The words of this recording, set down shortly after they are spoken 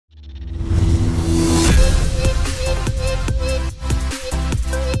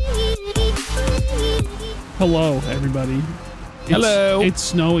Hello, everybody. Hello. It's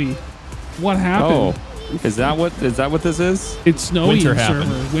snowy. What happened? Oh, is that what this is? It's snowy Winter in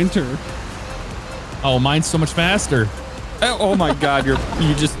happened. server. Winter. Oh, mine's so much faster. Oh my God, you're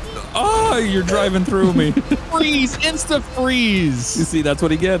driving through me. Freeze, insta freeze. You see, that's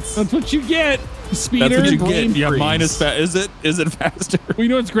what he gets. That's what you get. Speeder. That's what you get. Yeah, freeze. mine is fast. Is it faster? Well, you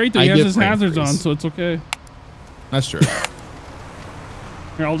know it's great that he has his hazards on, so it's okay. That's true.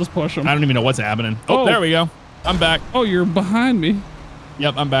 Here, I'll just push him. I don't even know what's happening. Oh, there we go. I'm back. Oh, you're behind me.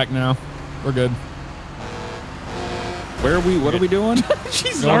 Yep, I'm back now. We're good. Where are we? What are we doing?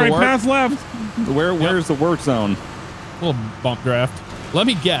 Jesus. All right, pass left. Where's the work zone? Little bump draft. Let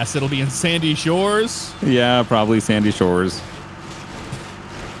me guess. It'll be in Sandy Shores. Yeah, probably Sandy Shores.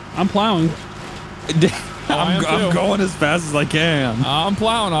 I'm plowing. I'm going as fast as I can. I'm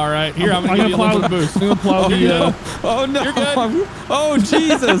plowing all right. Here, I'm gonna plow the boost. I'm gonna plow the. Oh no! You're good. Oh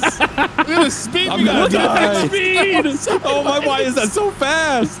Jesus! Look at the speed we got. Look at the speed! Oh my! Why is that so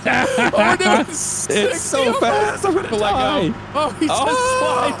fast? Oh, we're doing it's so fast. I'm gonna die. Oh, he just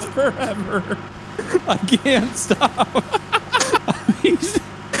slides forever. I can't stop.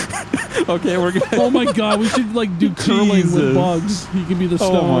 Okay, we're good. Oh my God, we should like do curling with bugs. He can be the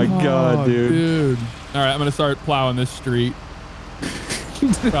stone. Oh my God, dude. All right, I'm gonna start plowing this street.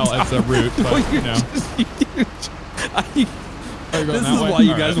 Well, it's a route, but you know. This is why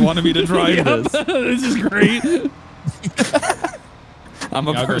you guys wanted me to drive this. This is great. I'm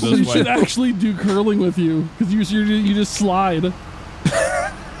a person. We should actually do curling with you because you just slide.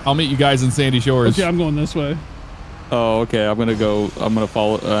 I'll meet you guys in Sandy Shores. Okay, I'm going this way. Oh, okay. I'm gonna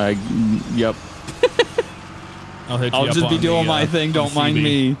follow. Yep. I'll just be doing my thing. Don't mind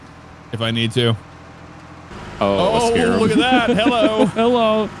me. If I need to. Oh, look at that! Hello.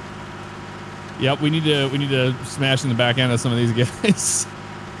 Hello. Yep. We need to smash in the back end of some of these guys.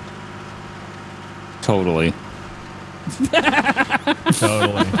 Totally.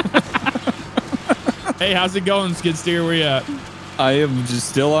 Totally. Hey, how's it going, Skid Steer? Where you at? I am just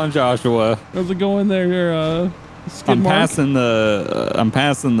still on Joshua. How's it going there? I'm passing the.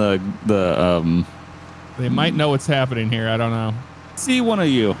 They might know what's happening here. I don't know. See one of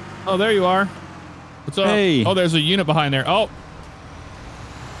you. Oh, there you are. What's up? Hey. Oh, there's a unit behind there. Oh.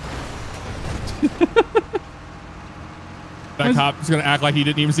 That cop is gonna act like he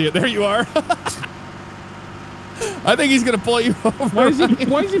didn't even see it. There you are. I think he's gonna pull you over. Why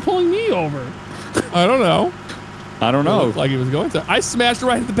is he pulling me over? I don't know. I don't know. Like he was going to. I smashed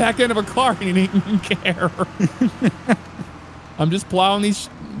right at the back end of a car and he didn't even care. I'm just plowing these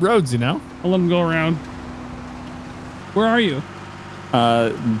roads, you know? I'll let him go around. Where are you?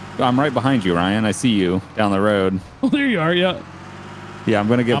 I'm right behind you, Ryan. I see you down the road. Oh, there you are. Yeah. Yeah, I'm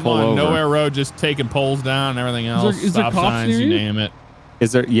gonna get pulled over. I'm on Nowhere Road, just taking poles down and everything else. Is there Stop cops signs, near you you? name it.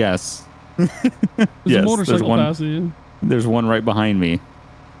 Is there? Yes. There's a motorcycle passing you. There's one right behind me.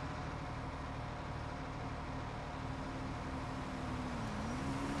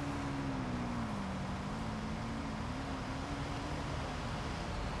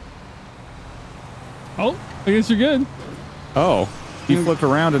 Oh, I guess you're good. Oh, he flipped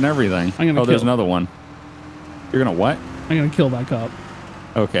around and everything. There's another one. You're gonna what? I'm gonna kill that cop.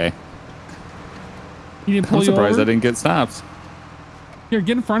 Okay. He didn't pull I'm you surprised over? I didn't get stopped. Here,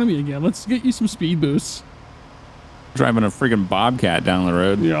 get in front of me again. Let's get you some speed boosts. Driving a freaking Bobcat down the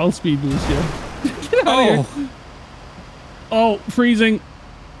road. Yeah, I'll speed boost you. Get out of here. Oh, freezing.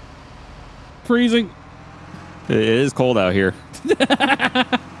 Freezing. It is cold out here.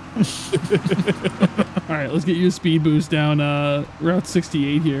 All right, let's get you a speed boost down Route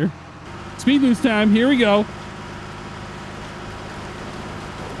 68 here. Speed boost time. Here we go.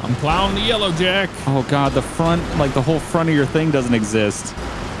 I'm plowing the yellow jack. Oh God, the front, like the whole front of your thing doesn't exist.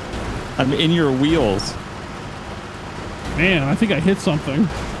 I'm in your wheels. Man, I think I hit something.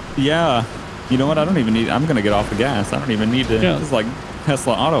 Yeah. You know what? I don't even need, I'm going to get off the gas. I don't even need to. Yeah. It's like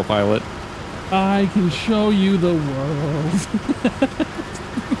Tesla autopilot. I can show you the world.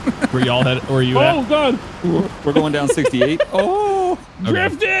 Where y'all headed? Where are you at? Oh God. We're going down 68. Oh. Okay.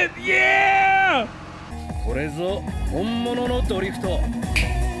 Drift it. Yeah.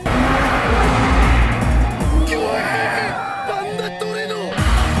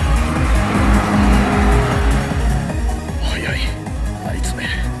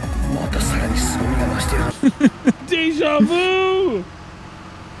 Deja vu.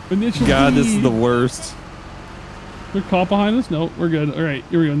 Initial God, speed. this is the worst. They're caught behind us? No, we're good. All right,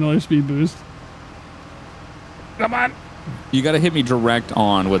 here we go. Another speed boost. Come on. You got to hit me direct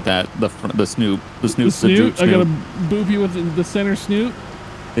on with that, the snoot. The snoot. I got to boop you with the center snoot.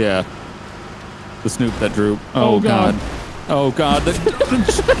 Yeah. The snoop that droop. Oh, God. Oh, God.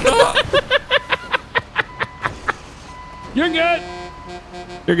 You're good.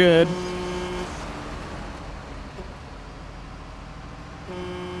 You're good.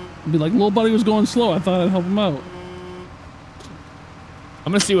 Be like, little buddy was going slow. I thought I'd help him out.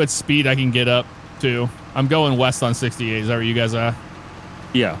 I'm gonna see what speed I can get up to. I'm going west on 68. Is that where you guys are?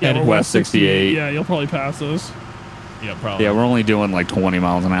 Yeah, Yeah, west 68. Yeah, you'll probably pass us. Yeah, probably. Yeah, we're only doing like 20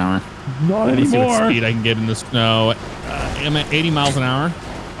 miles an hour. Not Let me see what anymore. speed I can get in the snow. I'm at 80 miles an hour.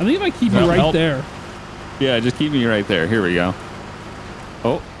 I think if I keep you right there. Yeah, just keep me right there. Here we go.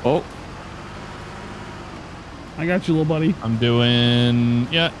 Oh. I got you, little buddy. I'm doing,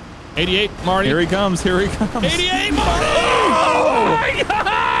 88, Marty. Here he comes. 88, Marty! Oh my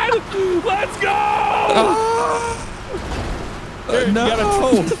God! Let's go!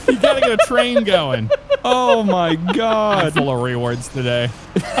 No. You gotta get a train going. Oh my God. I'm full of rewards today.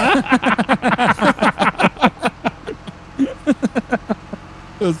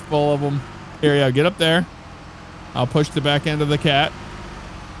 It was full of them. Here, yeah, get up there. I'll push the back end of the cat.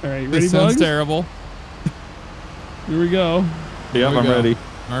 All right, ready, This sounds Bugs? terrible. Here we go. Yep, I'm ready.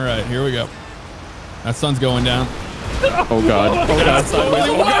 All right, here we go. That sun's going down. Oh God. Oh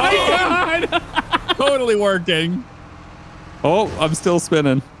God. God! Totally working. Oh, I'm still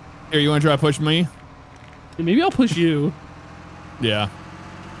spinning. Here, you want to try to push me? Maybe I'll push you. Yeah.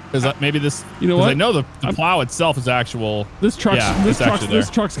 Because maybe this. You know what? I know the plow itself is actual. This truck's this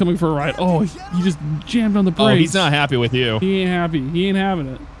truck's coming for a ride. Oh, he just jammed on the brakes. Oh, he's not happy with you. He ain't happy. He ain't having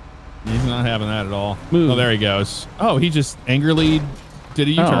it. He's not having that at all. Move. Oh, there he goes. Oh, he just angrily did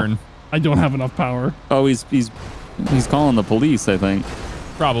a U-turn. I don't have enough power. Oh, he's calling the police, I think.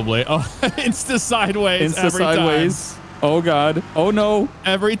 Probably. Oh, Insta sideways. Insta sideways. Time. Oh God. Oh no.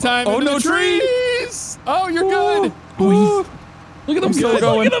 Every time. Oh no, trees. Oh, you're good. Oh, look at him go.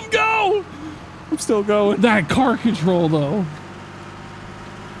 Going. Look at him go. I'm still going. That car control though.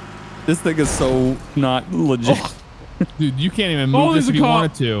 This thing is so not legit. Oh. Dude, you can't even move this if you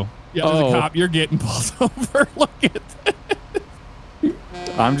wanted to. Yeah, there's a cop. You're getting pulled over. Look at that.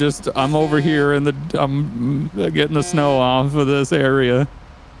 I'm over here I'm getting the snow off of this area.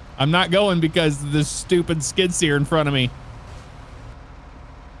 I'm not going because of this stupid skid steer in front of me.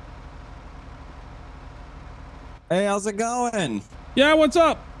 Hey, how's it going? Yeah, what's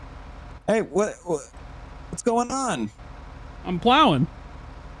up? Hey, what's going on? I'm plowing.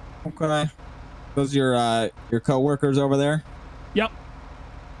 Okay. Those your coworkers over there? Yep.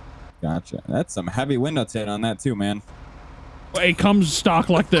 Gotcha. That's some heavy window tint on that too, man. It comes stock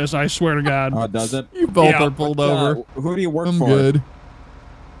like this, I swear to God. Oh, does it? You both are pulled over. Who do you work I'm for? good.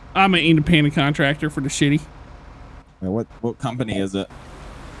 I'm an independent contractor for the city. What company is it?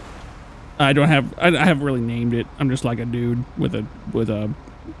 I haven't really named it. I'm just like a dude with a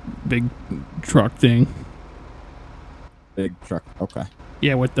big truck thing. Big truck. Okay.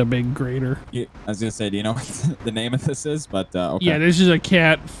 Yeah, with the big grader. I was gonna say, do you know what the name of this is? But okay. Yeah, this is a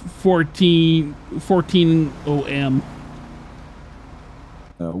Cat 14 OM.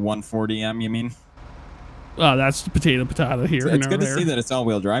 140M, you mean? Oh, that's potato here. It's good to see that it's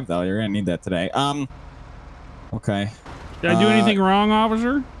all-wheel drive, though. You're gonna need that today. Okay. Did I do anything wrong,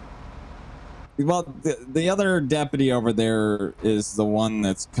 officer? Well, the other deputy over there is the one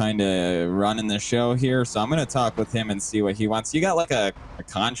that's kind of running the show here, so I'm gonna talk with him and see what he wants. You got like a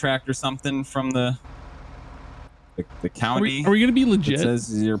contract or something from the county? Are we gonna be legit? It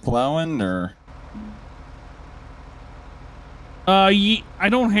says you're plowing, or? I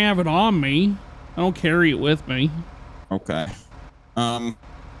don't have it on me. I don't carry it with me. Okay. All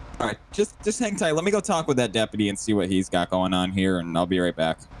right, just hang tight. Let me go talk with that deputy and see what he's got going on here, and I'll be right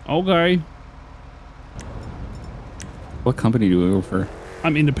back. Okay. What company do you work for?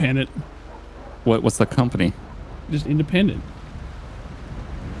 I'm independent. What's the company? Just independent.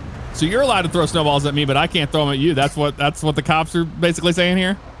 So you're allowed to throw snowballs at me, but I can't throw them at you. That's what the cops are basically saying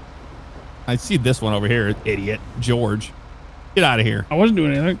here. I see this one over here, idiot George. Get out of here. I wasn't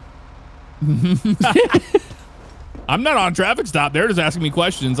doing anything. I'm not on a traffic stop. They're just asking me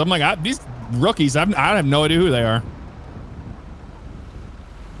questions. I'm like, these rookies, I have no idea who they are.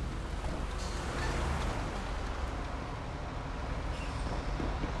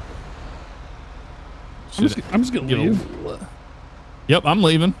 I'm just gonna leave. Yep, I'm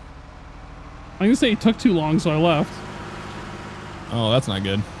leaving. I'm gonna say it took too long, so I left. Oh, that's not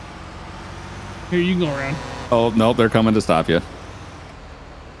good. Here, you can go around. Oh, nope, they're coming to stop you.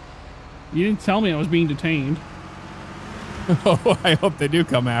 You didn't tell me I was being detained. Oh, I hope they do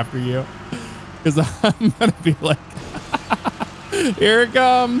come after you. Because I'm going to be like, here it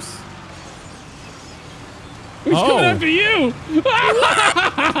comes. Who's coming after you? What did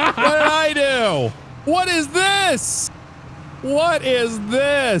I do? What is this? What is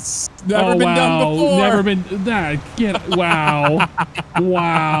this? Never been wow. done before. Never been that. Wow.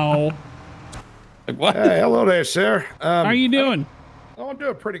 Wow. What? Hey, hello there, sir. How are you doing? I'm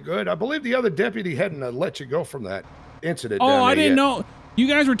doing pretty good. I believe the other deputy hadn't let you go from that incident. Oh, down I there didn't yet. know. You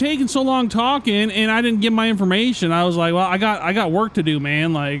guys were taking so long talking, and I didn't get my information. I was like, well, I got work to do,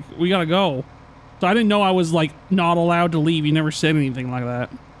 man. Like, we gotta go. So I didn't know I was like not allowed to leave. You never said anything like that.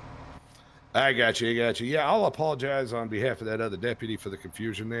 I got you. Yeah, I'll apologize on behalf of that other deputy for the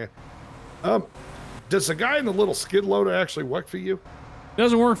confusion there. Does the guy in the little skid loader actually work for you?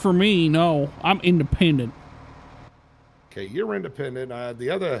 Doesn't work for me. No, I'm independent. Okay, you're independent. The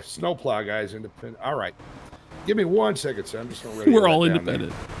other snowplow guy's independent. All right. Give me 1 second, sir. I'm just gonna ready. We're all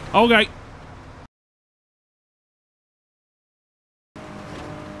independent. Okay.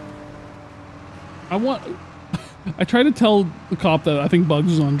 I tried to tell the cop that I think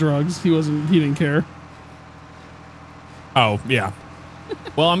Bugs was on drugs. He didn't care. Oh, yeah.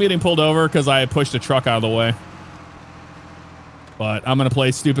 Well, I'm getting pulled over because I pushed a truck out of the way. But I'm going to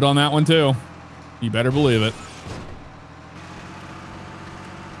play stupid on that one, too. You better believe it.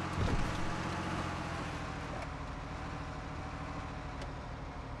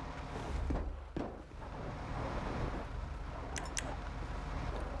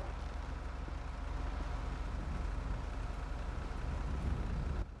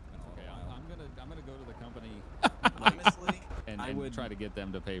 I would try to get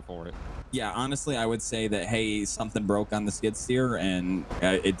them to pay for it. Yeah, honestly, I would say that, hey, something broke on the skid steer and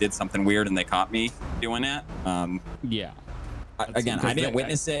it did something weird and they caught me doing that. Yeah. Again, I didn't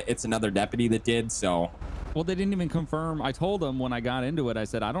witness it. It's another deputy that did, so. Well, they didn't even confirm. I told them when I got into it, I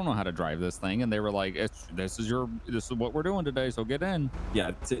said, I don't know how to drive this thing. And they were like, this is what we're doing today, so get in.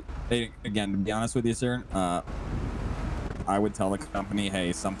 Yeah, again, to be honest with you, sir, I would tell the company,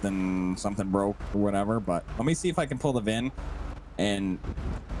 hey, something broke or whatever, but let me see if I can pull the VIN and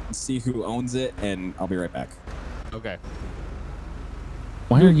see who owns it, and I'll be right back. Okay.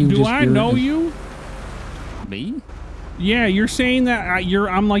 Why are you Do I know you? Me? Yeah, you're saying that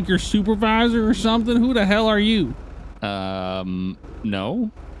I'm like your supervisor or something? Who the hell are you?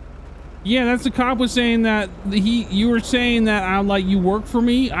 No. Yeah, that's the cop was saying that you were saying that I'm like you work for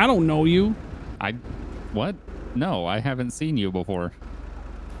me. I don't know you. What? No, I haven't seen you before.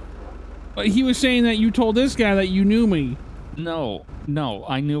 But he was saying that you told this guy that you knew me. No,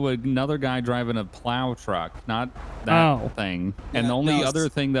 I knew another guy driving a plow truck, not that thing. And the only other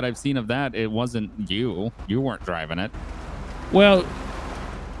thing that I've seen of that, it wasn't you. You weren't driving it. Well,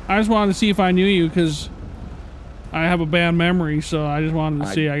 I just wanted to see if I knew you because I have a bad memory, so I just wanted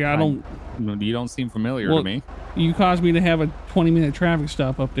to see. I don't. You don't seem familiar to me. You caused me to have a 20-minute traffic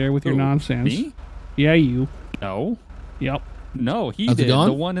stop up there with your nonsense. Me? Yeah, you. No. Yep. No, he did.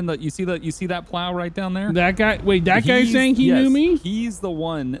 The one in the you see that plow right down there? That guy. Wait, that guy's saying he knew me? He's the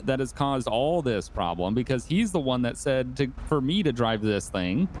one that has caused all this problem because he's the one that said for me to drive this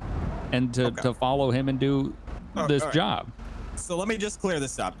thing and to follow him and do this job. So let me just clear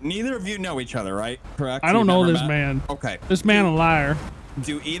this up. Neither of you know each other, right? Correct? I don't know this man. Okay. This man a liar.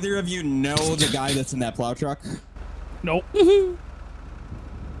 Do either of you know the guy that's in that plow truck? Nope.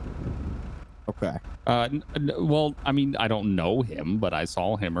 Okay. Well, I mean, I don't know him, but I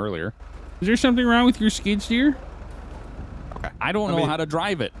saw him earlier. Is there something wrong with your skid steer? Okay. I don't know how to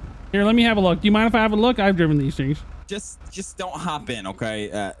drive it. Here, let me have a look. Do you mind if I have a look? I've driven these things. Just don't hop in,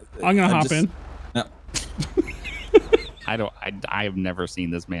 okay? I'm gonna hop in. No. I have never seen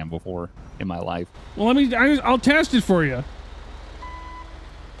this man before in my life. Well, I'll test it for you.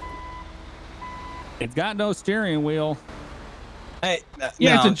 It's got no steering wheel. Hey,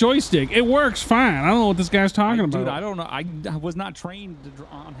 yeah, it's a joystick. It works fine. I don't know what this guy's talking about. Dude, I don't know. I was not trained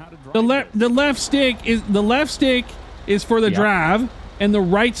on how to drive. The left stick is for the drive, and the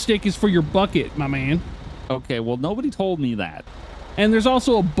right stick is for your bucket, my man. Okay, well, nobody told me that. And there's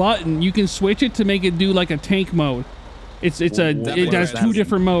also a button you can switch it to make it do like a tank mode. It does two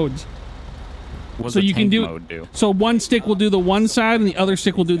different modes. What's so you can do mode do? So one stick will do the one side, and the other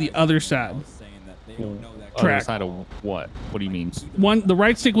stick will do the other side. Track. Other side of what? What do you mean? The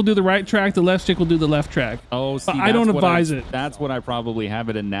right stick will do the right track, the left stick will do the left track. Oh, see, I don't advise it. That's what I probably have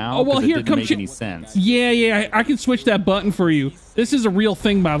it in now. Oh, well, here it didn't make any sense. Yeah, I can switch that button for you. This is a real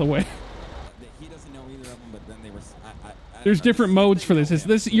thing, by the way. He doesn't know either of them, but then they were. There's different modes for this.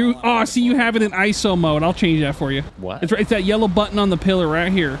 See, you have it in ISO mode. It's change that for you. What? It's that yellow button on the pillar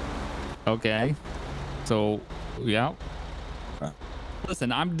right here. Okay. So, yeah.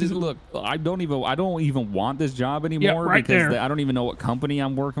 Listen, look. I don't even want this job anymore because I don't even know what company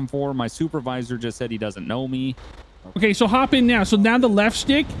I'm working for. My supervisor just said he doesn't know me, Okay, so hop in now. So now the left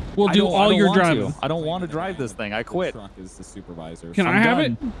stick will do all your driving. I don't want to drive this thing. I quit. Truck is the supervisor. Can I have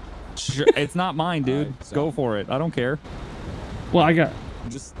it? Sure, it's not mine, dude. Right, so- Go for it. I don't care. Well, I got.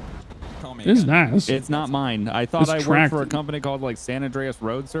 Just call me. This is again. nice. It's not mine. I thought It's I worked tracked. for a company called like San Andreas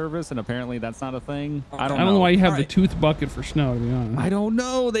Road Service, and apparently that's not a thing. I I don't know why you have the tooth bucket for snow, to be honest. I don't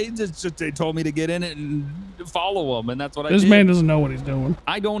know. They they told me to get in it and follow them, and that's what I This did. man doesn't know what he's doing.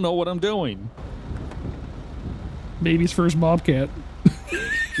 I don't know what I'm doing. Baby's first bobcat.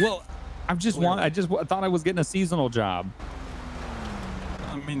 Well, I just thought I was getting a seasonal job.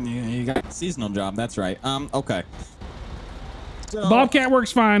 I mean, you got a seasonal job. That's right. Okay. So, Bobcat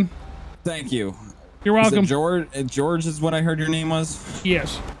works fine. thank you. You're Is it welcome. George? George is what I heard your name was.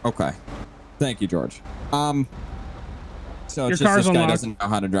 Yes. Okay. Thank you, George. So Your it's just car's this guy unlocked. doesn't know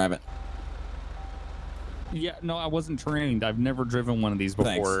how to drive it. Yeah, no, I wasn't trained. I've never driven one of these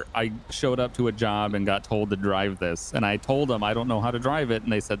before. Thanks. I showed up to a job and got told to drive this, and I told them I don't know how to drive it,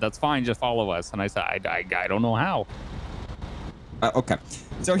 and they said that's fine, just follow us. And I said I don't know how. Okay.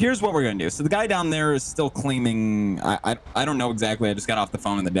 So here's what we're gonna do. So the guy down there is still claiming. I don't know exactly. I just got off the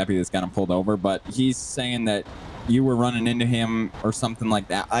phone and the deputy that's got him pulled over, but he's saying that you were running into him or something like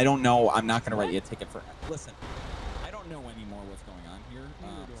that. I don't know. I'm not gonna write you a ticket for. Listen, I don't know anymore what's going on here.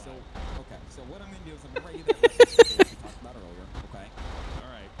 So what I'm gonna do is I'm gonna write you that ticket we talked about earlier. Okay.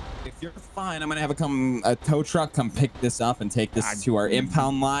 All right. If you're fine, I'm gonna have a tow truck come pick this up and take this to our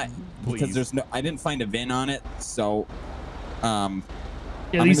impound lot because Please. I didn't find a VIN on it, so Yeah, I'm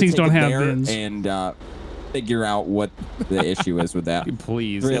these gonna things take don't it have there VINs. and figure out what the issue is with that.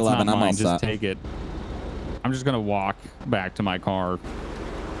 Please, 311, it's not I'm mine. all Just set. take it. I'm just gonna walk back to my car.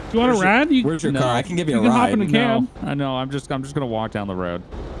 You want to ride? Where's your No. car? I can give you a You can hop ride. in the cab. No, I know. I'm just gonna walk down the road.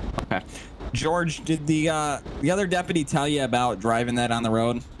 Okay. George, did the other deputy tell you about driving that on the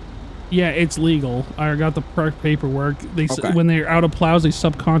road? Yeah, it's legal. I got the correct paperwork. Okay. When they're out of plows, they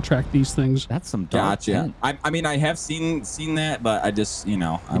subcontract these things. That's some dark Gotcha. tint. I mean, I have seen that, but I just,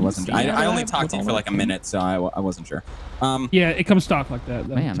 I wasn't. see I only that talked with to you all for that like a tint? minute, so I wasn't sure. Yeah, it comes stock like that.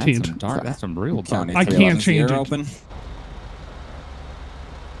 the Man, that's tint. some dark. That's some real dark. County I can't 311's ear change it. Open.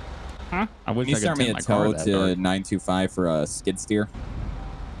 Huh? I wish Can you I could start me tint a my car tow that to dark. 925 for a skid steer?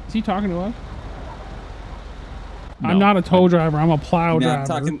 Is he talking to us? No, I'm not a tow driver. I'm a plow No,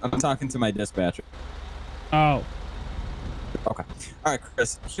 driver. I'm talking to my dispatcher. Oh. Okay. All right,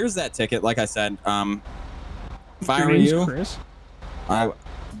 Chris. Here's that ticket. Like I said, if I Your were name's you, Chris? yeah,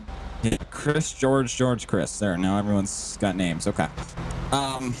 Chris, George, Chris. There. Now everyone's got names. Okay.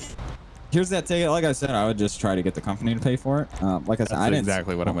 Here's that ticket. Like I said, I would just try to get the company to pay for it. Like I said, That's I didn't.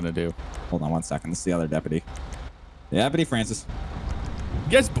 exactly what I'm gonna do. Hold on one second. This is the other deputy. Deputy Francis.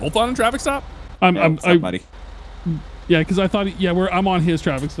 You guys both on a traffic stop? What's up, buddy? Yeah, because I thought, I'm on his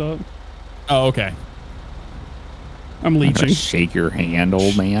traffic stop. Oh, okay. I'm leeching. Shake your hand,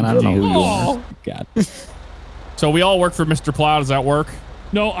 old man. I don't know who you are. Oh. God. So we all work for Mr. Plow. Does that work?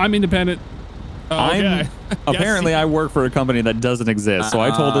 No, I'm independent. Oh, okay. Apparently, I work for a company that doesn't exist. So I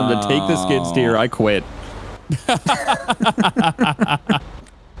told them to take the skid steer. I quit.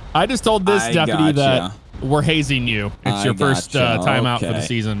 I just told this I deputy gotcha. that we're hazing you. It's your first gotcha. time out for the Okay.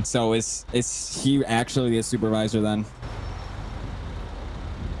 season. So is he actually a supervisor then?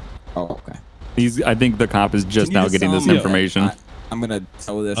 Oh, okay. I think the cop is just Can you now getting tell this him that information. I'm gonna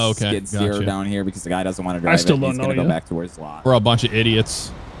tow this Okay, skid steer gotcha. down here because the guy doesn't want to drive still it. don't He's know gonna go you. back to where his lot. We're a bunch of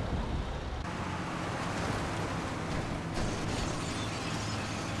idiots.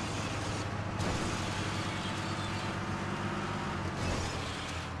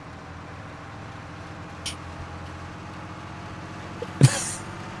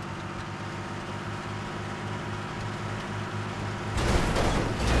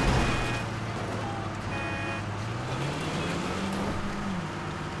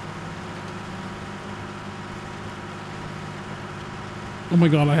 Oh my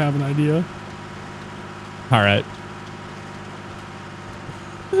god, I have an idea. All right.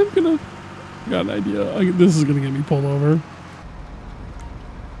 I got an idea. This is gonna get me pulled over.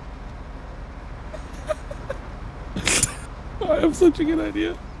 I have such a good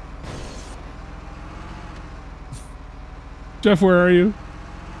idea. Jeff, where are you?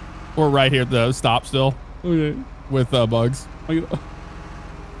 We're right here at the stop still Okay. with Bugs. Are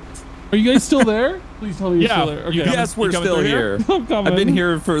you guys still there? Please tell me you're Yeah, still there. you Okay. Yes, we're You coming still through here. I'm coming. I've been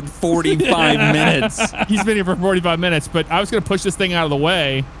here for 45 minutes. He's been here for 45 minutes, but I was going to push this thing out of the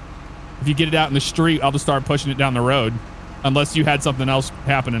way. If you get it out in the street, I'll just start pushing it down the road. Unless you had something else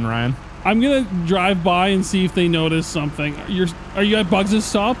happening, Ryan. I'm gonna drive by and see if they notice something. Are you at Bugs'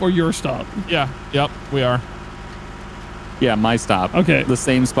 stop or your stop? Yeah, yep, we are. Yeah, my stop. Okay. The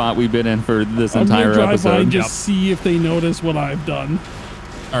same spot we've been in for this I'm entire gonna drive episode. by and just see if they notice what I've done.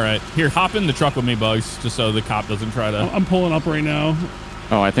 All right, here, hop in the truck with me, Bugs, just so the cop doesn't try to. I'm pulling up right now.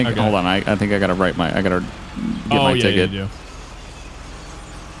 Oh, I think. Okay. Hold on. I think I gotta get my yeah, ticket. You do.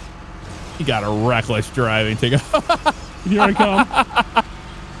 You got a reckless driving ticket. Here I come.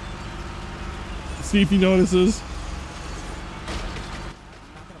 See if he notices. I'm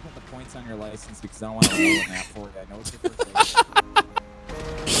not gonna put the points on your license because I don't want to roll that for you. I know it's your first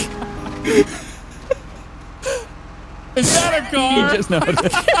day. Is that a car? He just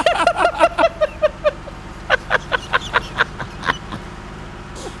noticed.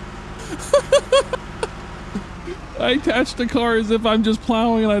 I attached the car as if I'm just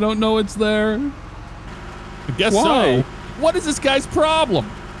plowing and I don't know it's there. I guess Why? so. What is this guy's problem?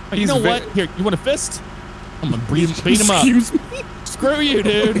 You He's know what? Here, you want a fist? I'm gonna beat him up. Excuse me. Screw you,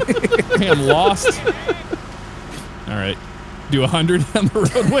 dude. I am lost. All right. Do 100 on the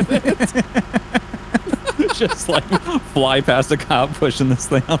road with it. Just like fly past a cop pushing this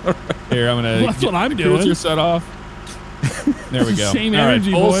thing on the road. Here, I'm gonna. Well, that's what I'm the doing. cruiser set off. There we It's the go. same All right,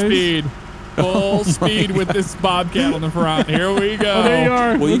 energy, full boys. speed. Full speed with this Bobcat on the front. Here we go. Oh, there you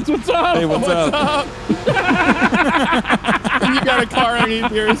are. Well, What's up? Hey, what's up? And you got a car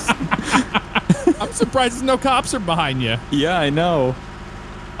underneath yours. I'm surprised there's no cops are behind you. Yeah, I know.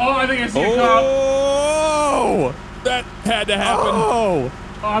 Oh, I think I see a cop. Oh! That had to happen. Oh!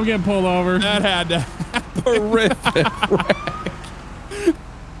 Oh, I'm getting pulled over. That had to. Horrific.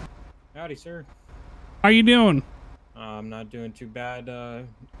 Howdy, sir. How you doing? I'm not doing too bad,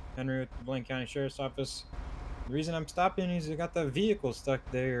 Henry with the Blaine County Sheriff's Office. The reason I'm stopping is you got that vehicle stuck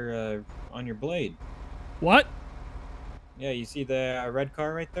there on your blade. What? Yeah, you see the red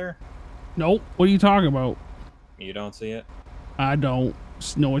car right there? Nope. What are you talking about? You don't see it? I don't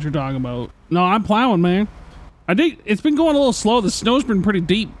know what you're talking about. No, I'm plowing, man. I think it's been going a little slow. The snow's been pretty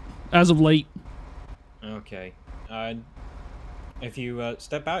deep as of late. Okay. If you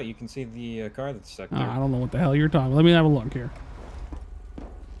step out, you can see the car that's stuck Oh, there. I don't know what the hell you're talking. Let me have a look here.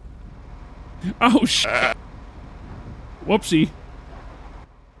 Oh, shit. Whoopsie.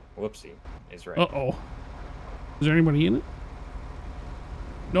 Whoopsie is right. Uh-oh. Is there anybody in it?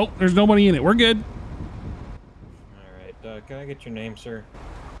 Nope, there's nobody in it. We're good. Alright, can I get your name, sir?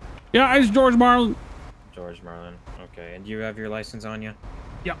 Yeah, it's George Marlin. George Marlin. Okay, and do you have your license on you?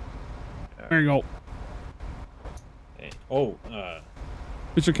 Yep. There you go. Okay. Oh,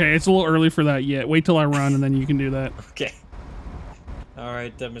 It's okay. It's a little early for that yet. Wait till I run and then you can do that. okay.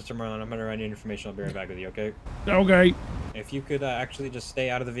 Alright, Mr. Marlin, I'm gonna run your information. I'll be right back with you, okay? Okay. If you could actually just stay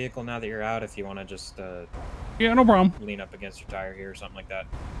out of the vehicle now that you're out, if you want to just Yeah, no problem. lean up against your tire here or something like that.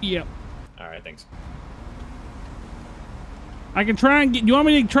 Yep. Alright, thanks. I can try and get... Do you want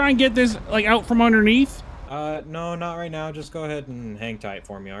me to try and get this, like, out from underneath? No, not right now. Just go ahead and hang tight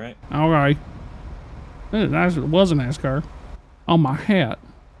for me, alright? Okay. That is nice. It was a NASCAR. On my hat.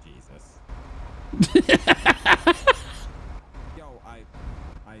 Jesus. Yo, I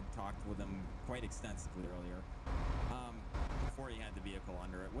talked with him quite extensively earlier. Before he had the vehicle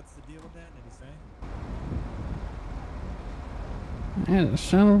under it. What's the deal with that? Did he say? Man,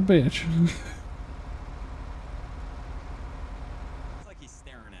 son of a bitch. Looks like he's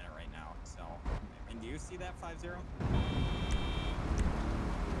staring at it right now. So, and do you see that 5-0?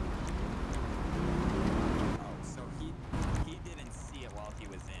 Oh, so he didn't see it while he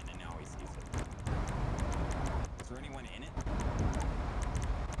was in, and now he sees it. Is there anyone in it? Okay,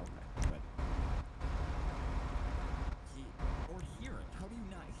 good. Or hear it. How do you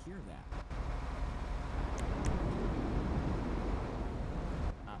not hear that?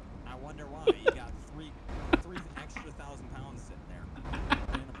 I wonder why. You got three extra 1,000 pounds sitting there.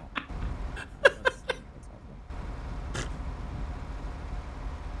 Animal. Let's see what's happening.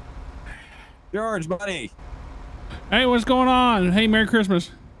 George, buddy. Hey, what's going on? Hey, Merry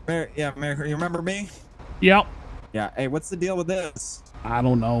Christmas. Merry, you remember me? Yep. Yeah. Hey, what's the deal with this? I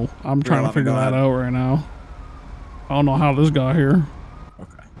don't know. I'm trying to let me figure go that ahead. out right now. I don't know how this got here.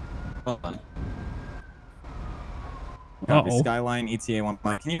 Okay. Hold on. Copy, Uh-oh. Skyline ETA 1.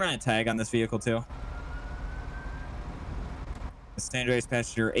 Can you run a tag on this vehicle too? San Andreas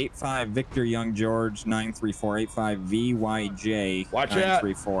passenger 85 Victor Young George 934 85 VYJ Watch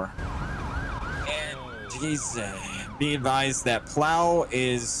 934. And geez, be advised that plow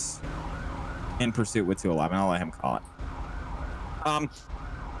is in pursuit with 211. I'll let him call it.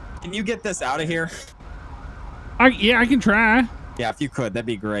 Can you get this out of here? Yeah, I can try. Yeah, if you could, that'd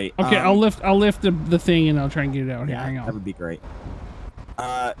be great. Okay, I'll lift the thing and I'll try and get it out here. Yeah, Hang that on. would be great.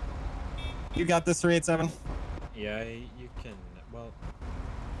 You got this 387? Yeah, you can. Well,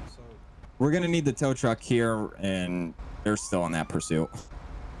 so We're gonna need the tow truck here in They're still in that pursuit. If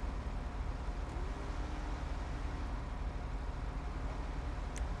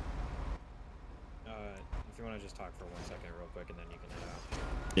you want to just talk for 1 second real quick and then you can head out.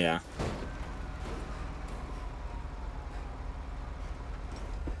 Yeah.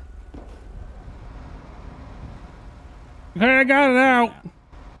 Okay, I got it out.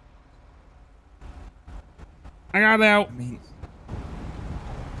 I got it out. I mean,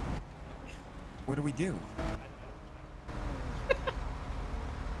 what do we do?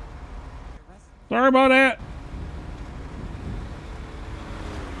 Sorry about that.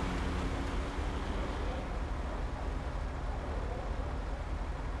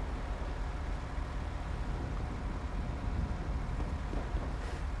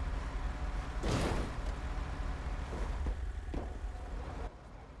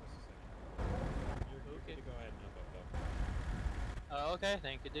 Okay,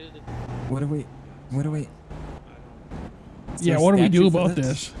 thank you, dude. What do we? Yeah, what do we do about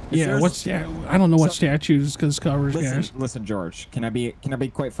this? Yeah, what's that? I don't know what statutes this covers, guys. Listen, George. Can I be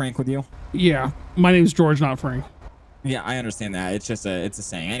quite frank with you? Yeah, my name's George, not Frank. Yeah, I understand that. It's just it's a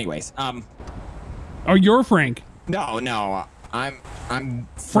saying. Anyways, Oh, you're Frank. No, I'm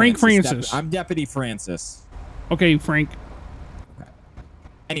Frank Francis. I'm Deputy Francis. Okay, Frank. Okay.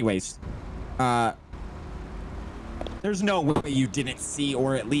 Anyways, there's no way you didn't see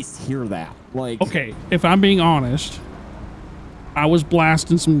or at least hear that. Like, okay, if I'm being honest, I was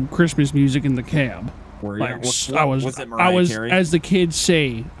blasting some Christmas music in the cab. Were you? Like, Was it I Mariah was, Carey? as the kids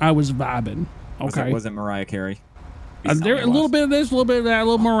say, I was vibing. Okay. Was it Mariah Carey? There a little bit of this, a little bit of that, a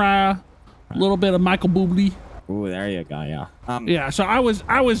little Mariah, a little bit of Michael Bublé. Ooh, there you go. Yeah. Yeah. So I was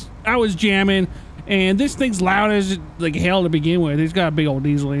jamming, and this thing's loud as like hell to begin with. It's got a big old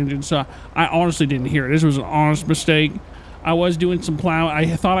diesel engine, so I honestly didn't hear it. This was an honest mistake. I was doing some plowing.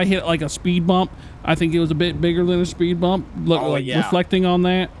 I thought I hit like a speed bump. I think it was a bit bigger than a speed bump. Yeah. Reflecting on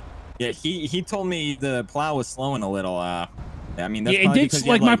that. Yeah, he told me the plow was slowing a little. I mean, that's yeah, it did.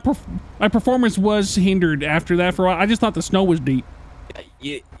 Like my performance was hindered after that for a while. I just thought the snow was deep.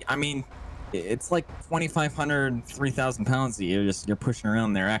 I mean, it's like 2,500, 3,000 pounds that you're pushing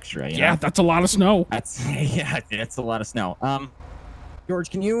around there extra. You know? That's a lot of snow. That's a lot of snow.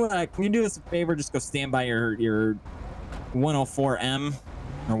 George, can you do us a favor? Just go stand by your 104M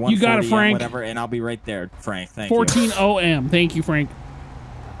or 140M, you got it, Frank. Whatever, and I'll be right there, Frank. Thank you. 14OM. Thank you, Frank.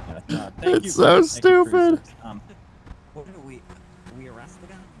 Thank you, so stupid. What are we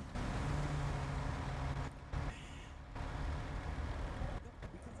arrested on?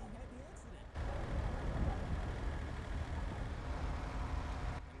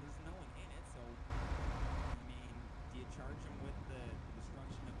 There's no one in it, so I mean, do you charge him with the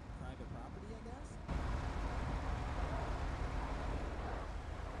destruction of private property, I guess?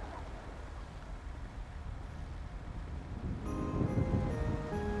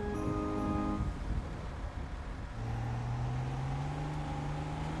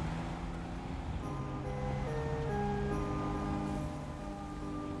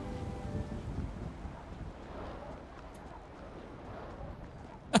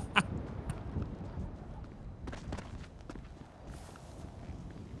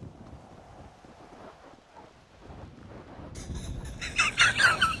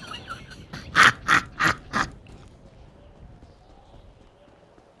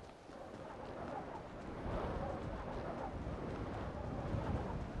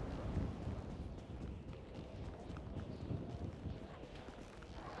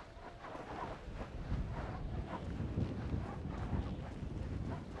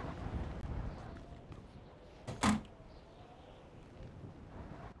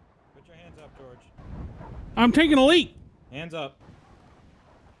 Put your hands up, George. I'm taking a leak. Hands up.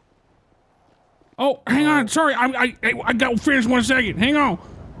 Oh, hang on. Sorry, I got to finish 1 second. Hang on.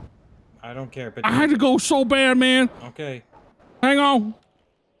 I don't care. But I had to go so bad, man. Okay. Hang on.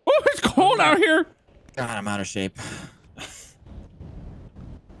 Oh, it's cold out here. God, I'm out of shape.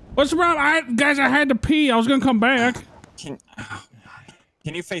 What's the problem? Guys, I had to pee. I was gonna come back.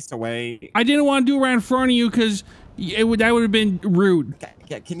 Can you face away? I didn't want to do it right in front of you because that would have been rude.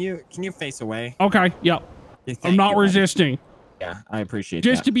 Yeah, can you face away? Okay. Yep. Yeah, I'm not buddy. resisting. Yeah, I appreciate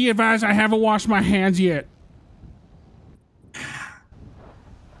Just that. to be advised, I haven't washed my hands yet.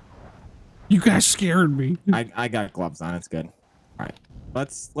 You guys scared me. I got gloves on. It's good. All right,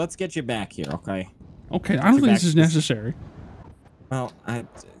 let's get you back here, okay? Okay, I don't think this is necessary. Well,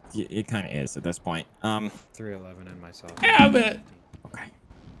 it kind of is at this point. 311 and myself. Damn it! Okay.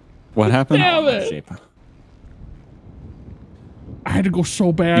 What happened? Damn it! Shape. I had to go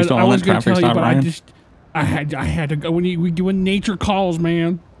so bad. You still I on was that gonna traffic tell you, stop, but Ryan? I had to go when nature calls,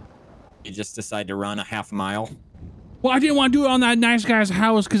 man. You just decide to run a half mile. Well, I didn't want to do it on that nice guy's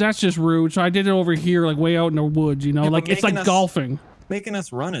house because that's just rude. So I did it over here, like way out in the woods, you know, Yeah, like but it's like golfing. Making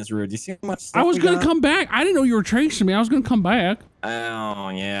us run is rude. You see how much stuff I was we going got? to come back. I didn't know you were chasing me. I was going to come back. Oh,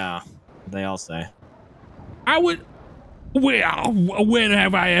 yeah. They all say. I would. Well, when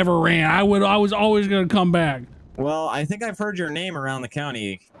have I ever ran? I was always going to come back. Well, I think I've heard your name around the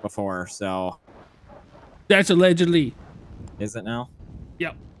county before, so. That's allegedly. Is it now?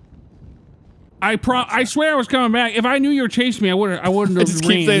 Yep. I swear I was coming back. If I knew you were chasing me, I wouldn't have Just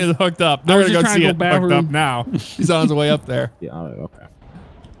ran. keep saying it's hooked up. I They're was gonna just go trying see to it go hooked bathroom. up now. He's on his way up there. Yeah, okay.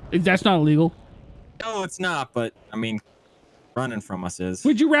 That's not illegal. No, it's not, but, I mean, running from us is.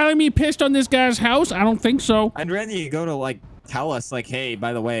 Would you rather me pissed on this guy's house? I don't think so. I'd rather you go to, like, tell us, like, hey,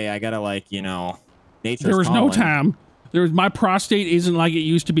 by the way, I gotta, like, you know, nature's There was no calling. time. My prostate isn't like it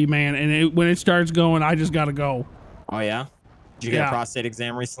used to be, man. And when it starts going, I just gotta go. Oh, yeah? Did you get Yeah. a prostate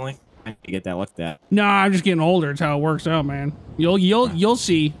exam recently? I need to get that looked at. No, I'm just getting older. It's how it works out, man. You'll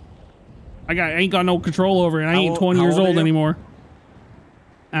see. I ain't got no control over it. I ain't 20 years how old are old you? anymore.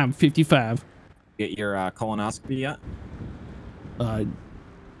 I'm 55. Get your colonoscopy yet?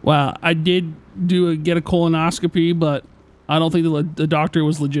 Well, I did get a colonoscopy, but I don't think the doctor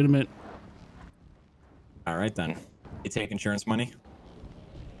was legitimate. All right, then. You take insurance money?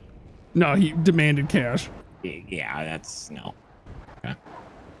 No, he demanded cash. Yeah, that's no. Okay.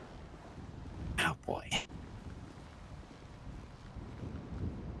 Oh, boy.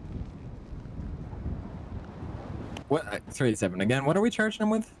 What? 37 again. What are we charging him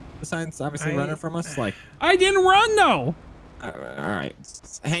with? Besides, obviously, running from us? Like, I didn't run, though. all right.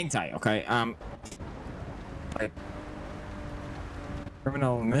 Hang tight, okay? Like,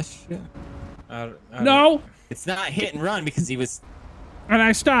 criminal mischief? No. It's not hit and run because he was. And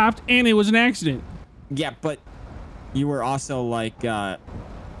I stopped, and it was an accident. Yeah, but you were also like. I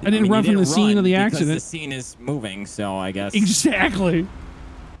didn't run from the scene of the because accident. The scene is moving, so I guess. Exactly.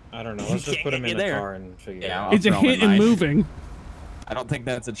 I don't know. Let's just put him in the there. car and figure it Yeah, out. It's a throw him hit in and mine. moving. I don't think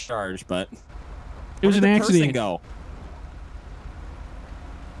that's a charge, but. It was an Where did the person accident. go?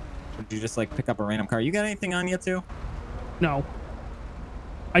 Or did you just like pick up a random car? You got anything on you too? No.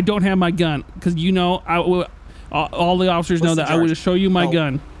 I don't have my gun because all the officers know Listen, that I would George. show you my No.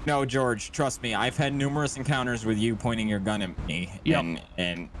 gun. No, George, trust me. I've had numerous encounters with you pointing your gun at me. Yep.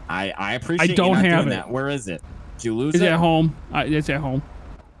 And I appreciate I don't you not have doing it. that. Where is it? Did you lose It's it? at home. It's at home.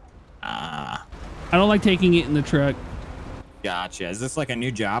 Ah, I don't like taking it in the truck. gotcha. Is this like a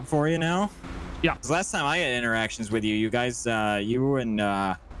new job for you now? Yeah. 'Cause last time I had interactions with you, you guys, you and,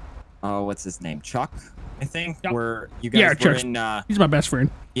 oh, what's his name? Chuck, I think? Yep. Were you guys Yeah, were Chuck's- in, He's my best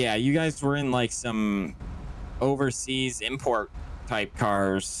friend. yeah, you guys were in like some overseas import type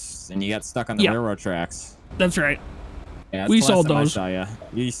cars and you got stuck on the Yeah. railroad tracks. That's right. Yeah, that's We the last sold time I those. saw ya.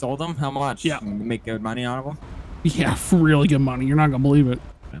 You sold them? How much? Yeah. You make good money out of them? Yeah, for really good money. You're not gonna believe it.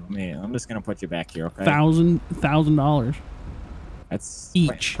 I'm just gonna put you back here, okay? $1,000. That's each.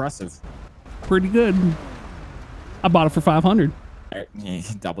 quite impressive. Pretty good. I bought it for 500. You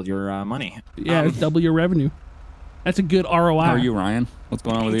doubled your money. Yeah, it's double your revenue. That's a good ROI. How are you, Ryan? What's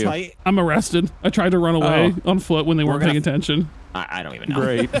going on with you? Tight. I'm arrested. I tried to run away on foot when they weren't gonna- paying attention. I don't even know.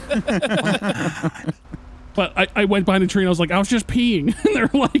 Great. But I went behind a tree and I was like, I was just peeing. And they're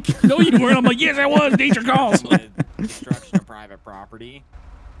like, no, you weren't. I'm like, yes, I was. Nature calls. With destruction of private property.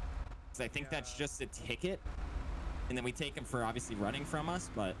 So I think that's just a ticket. And then we take him for obviously running from us,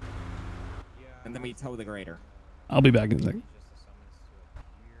 but. And then we tow the grader. I'll be back in a second.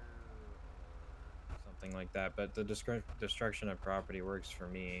 Something like that, but the destruction of property works for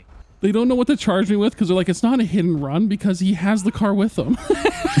me. They don't know what to charge me with because they're like, it's not a hit and run because he has the car with him.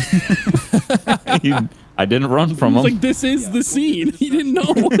 I didn't run from It's him. like, this is the scene. He didn't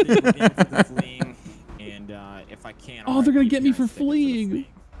know. And if I can, Oh, they're gonna get me for fleeing.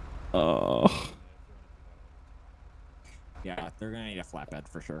 Oh. Yeah, they're gonna need a flatbed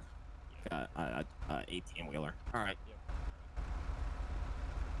for sure. 18-wheeler. All right.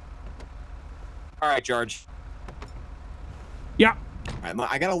 All right, George. Yeah. All right,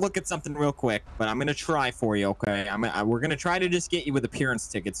 I gotta look at something real quick, but I'm gonna try for you, okay? We're gonna try to just get you with appearance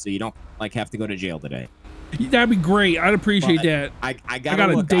tickets so you don't like have to go to jail today. That'd be great. I'd appreciate But that. I I gotta got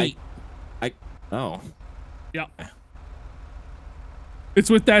a look. date. Oh. Yeah. It's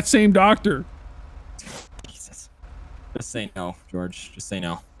with that same doctor. Jesus. Just say no, George. Just say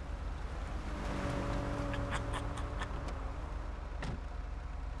no.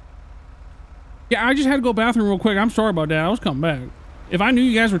 Yeah, I just had to go bathroom real quick. I'm sorry about that. I was coming back. If I knew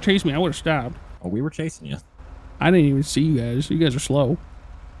you guys were chasing me, I would have stopped. Oh, we were chasing you. I didn't even see you guys. You guys are slow.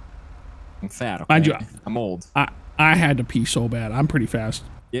 I'm fat, Mind okay? you, I'm old. I had to pee so bad. I'm pretty fast.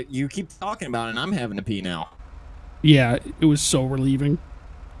 You keep talking about it, and I'm having to pee now. Yeah, it was so relieving.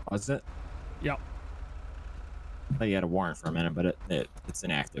 Was it? Yep. I thought you had a warrant for a minute, but it's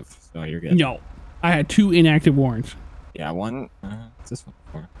inactive, so you're good. No, I had 2 inactive warrants. Yeah, one. What's this one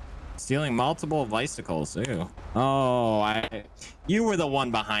for? Stealing multiple bicycles. Ew. Oh, you were the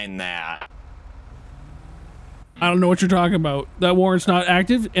one behind that. I don't know what you're talking about. That warrant's not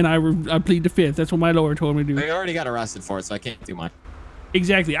active, and I plead the 5th. That's what my lawyer told me to do. I already got arrested for it, so I can't do much.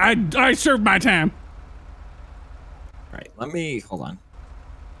 Exactly. I served my time. All right, let me hold on.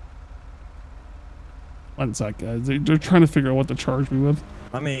 One sec, guys. They're trying to figure out what to charge me with.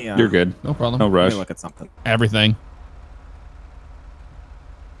 Let me. You're good. No problem. No Let rush. me look at something. Everything.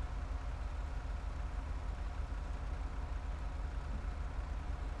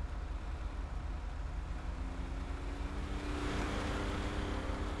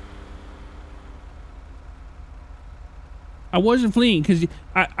 I wasn't fleeing because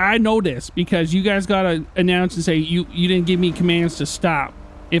I know this because you guys gotta announce and say you didn't give me commands to stop.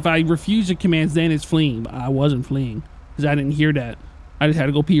 If I refuse the commands, then it's fleeing. But I wasn't fleeing because I didn't hear that. I just had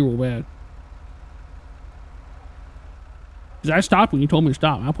to go pee real bad. Because I stopped when you told me to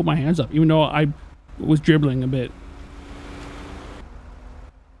stop. I put my hands up even though I was dribbling a bit.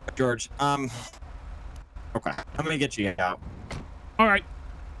 George, okay, I'm gonna get you out. All right.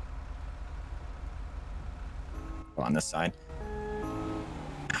 Go on this side.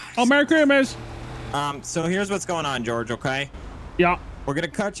 Oh, Merry Christmas. So here's what's going on, George, okay? Yeah. We're gonna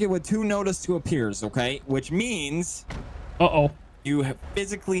cut you with 2 notice to appears, okay? Which means you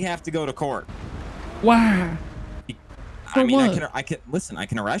physically have to go to court. Why? I mean, what? I can listen. I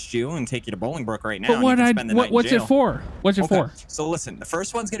can arrest you and take you to Bolingbrook right now. But what and you can spend the night in what's jail. it for? What's it for? So listen, the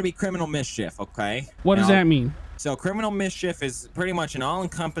first one's gonna be criminal mischief, okay? What does that mean? So criminal mischief is pretty much an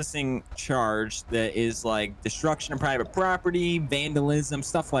all-encompassing charge that is like destruction of private property, vandalism,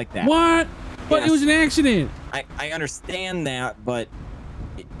 stuff like that. What? But Yes. it was an accident. I understand that, but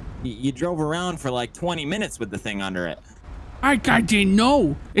you drove around for like 20 minutes with the thing under it. I didn't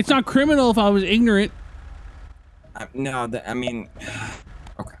know. It's not criminal if I was ignorant. No, I mean,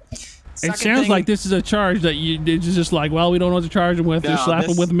 okay. It sounds like this is a charge that it's just like, well, we don't know what to charge him with. Just slap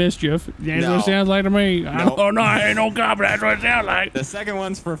him with mischief. That's what it sounds like to me. I don't know. I ain't no cop, but that's what it sounds like. The second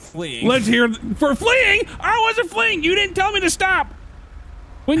one's for fleeing. Let's hear for fleeing. I wasn't fleeing. You didn't tell me to stop.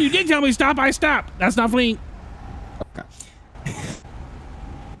 When you did tell me to stop, I stopped. That's not fleeing. Okay.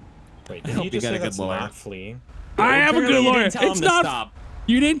 Wait, did you just say that's not fleeing? I have a good lawyer. It's not. Stop.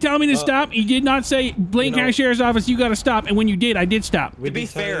 You didn't tell me to stop. You did not say, Blaine County Sheriff's Office, you got to stop. And when you did, I did stop. To be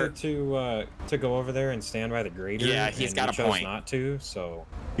fair, to go over there and stand by the grader. Yeah, he's got a point. Not to, so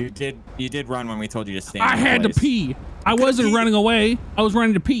you did run when we told you to stand. I had to pee. I wasn't running away. I was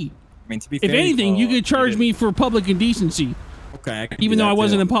running to pee. I mean, to be fair, if anything, you could charge me for public indecency. Okay. Even though I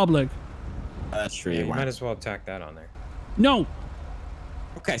wasn't in public. That's true. Yeah, you might as well tack that on there. No.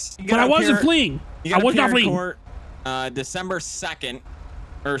 Okay. So but I wasn't fleeing. I was not fleeing. Court, December 2nd.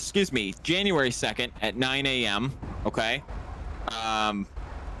 Or excuse me, January 2nd at 9 a.m. Okay.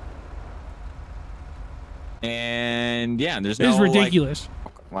 And yeah, there's no. This is ridiculous.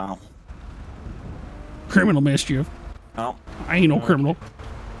 Like, wow. Criminal mischief. Oh. I ain't no criminal.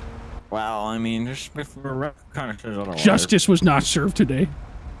 Well, I mean, justice was not served today.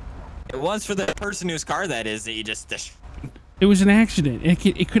 It was for the person whose car that is that you just. It was an accident.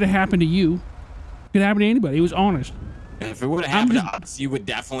 It could have happened to you. It could happen to anybody. It was honest. If it would have happened to us, you would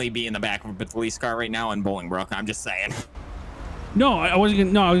definitely be in the back of a police car right now in Bolingbrook. I'm just saying. No, I wasn't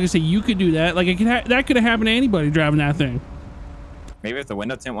gonna. No, I was gonna say you could do that. Like it could. That could have happened to anybody driving that thing. Maybe if the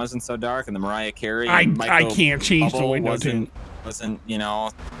window tint wasn't so dark and the Mariah Carey. I can't change the window tint. Wasn't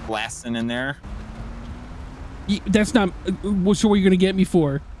blasting in there. That's not. So what are you gonna get me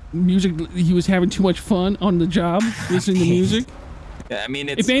for? Music. He was having too much fun on the job listening to music. I mean,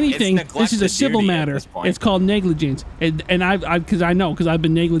 if anything, this is a civil matter. It's called negligence, and because I've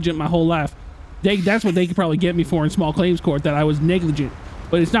been negligent my whole life. That's what they could probably get me for in small claims court, that I was negligent.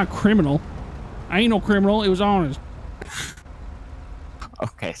 But it's not criminal. I ain't no criminal. It was honest.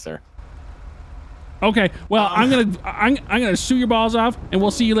 Okay, sir. Okay, well, I'm gonna sue your balls off, and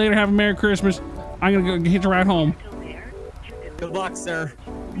we'll see you later. Have a Merry Christmas. I'm gonna go hit you right home. Good luck, sir.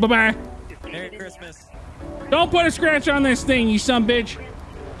 Bye bye. Merry Christmas. Don't put a scratch on this thing, you son bitch.